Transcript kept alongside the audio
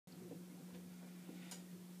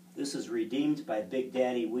This is Redeemed by Big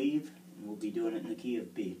Daddy Weave, and we'll be doing it in the key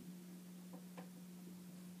of B.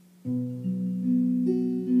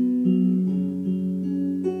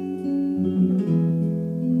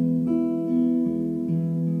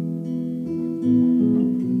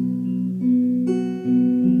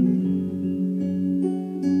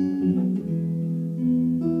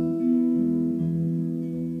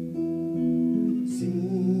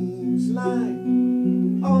 Seems like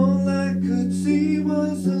all I could see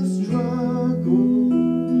was a struggle,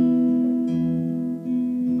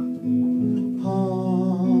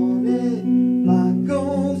 haunted by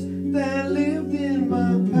ghosts that lived in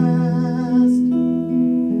my past,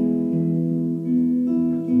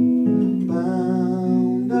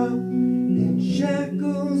 bound up in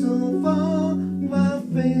shackles of all my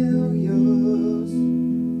failures,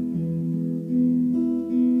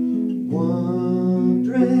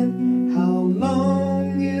 wondering how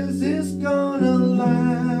long is this gonna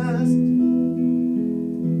last.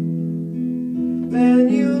 Then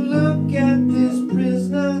you look at this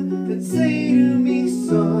prisoner and say to me,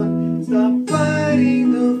 son, stop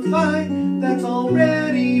fighting the fight that's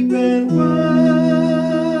already been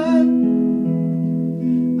won.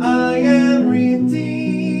 I am redeemed.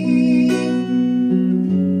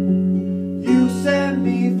 You set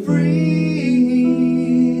me free.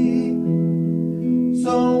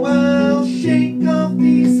 So I'll shake off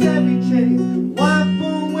these heavy chains, wipe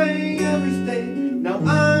away every stain. Now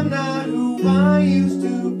I'm not who I used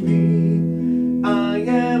to be. I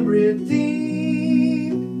am redeemed.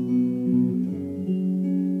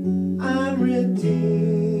 I'm redeemed.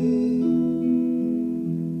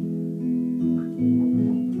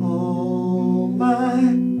 All my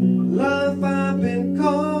life I've been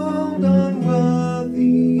called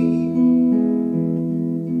unworthy,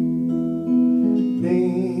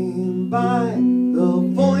 named by the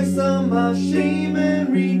voice of my shame and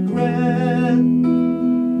regret.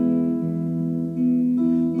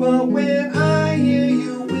 But when I hear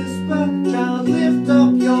you whisper, child, lift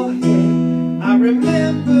up your head, I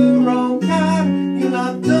remember, oh God, you're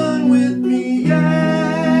not done with me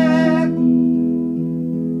yet.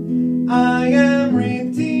 I am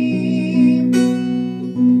redeemed.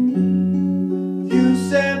 You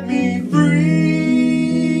set me free.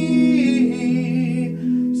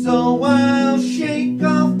 So I'll shake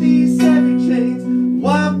off these heavy chains,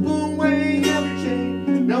 wipe away every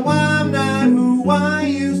chain. Now I'm not who I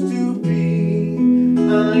used to be.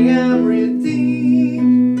 I am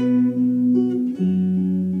redeemed.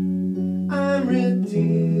 I'm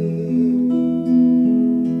redeemed.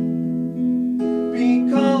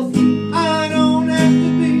 Because I don't have to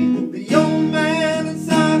be the old man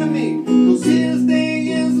inside of me, 'cause his day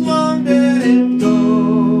is long dead and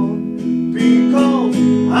gone. Because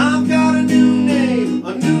I've got a new name,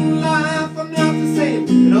 a new life, I'm not the same,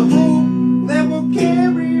 and a hope that will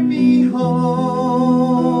carry me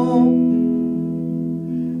home.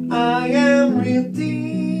 I am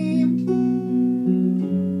redeemed.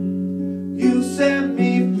 You set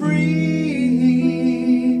me free.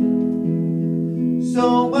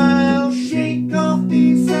 So I'll shake off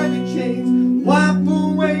these heavy chains, wipe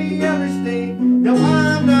away every stain. Now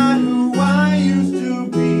I'm not who I used to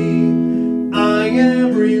be. I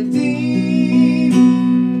am redeemed.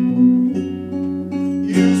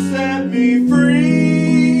 You set me free.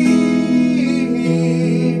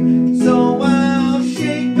 So I'll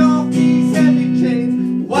shake off these heavy chains,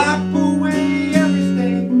 wipe away every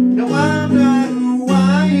stain. Now I'm not who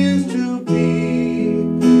I used to be.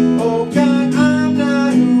 Oh God, I'm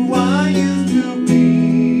not who I used to be.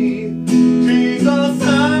 Jesus,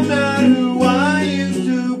 I'm not who I used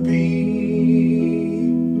to be.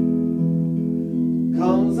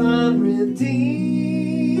 'Cause I'm redeemed.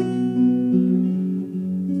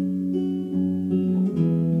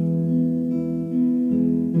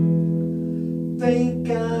 Thank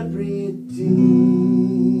God,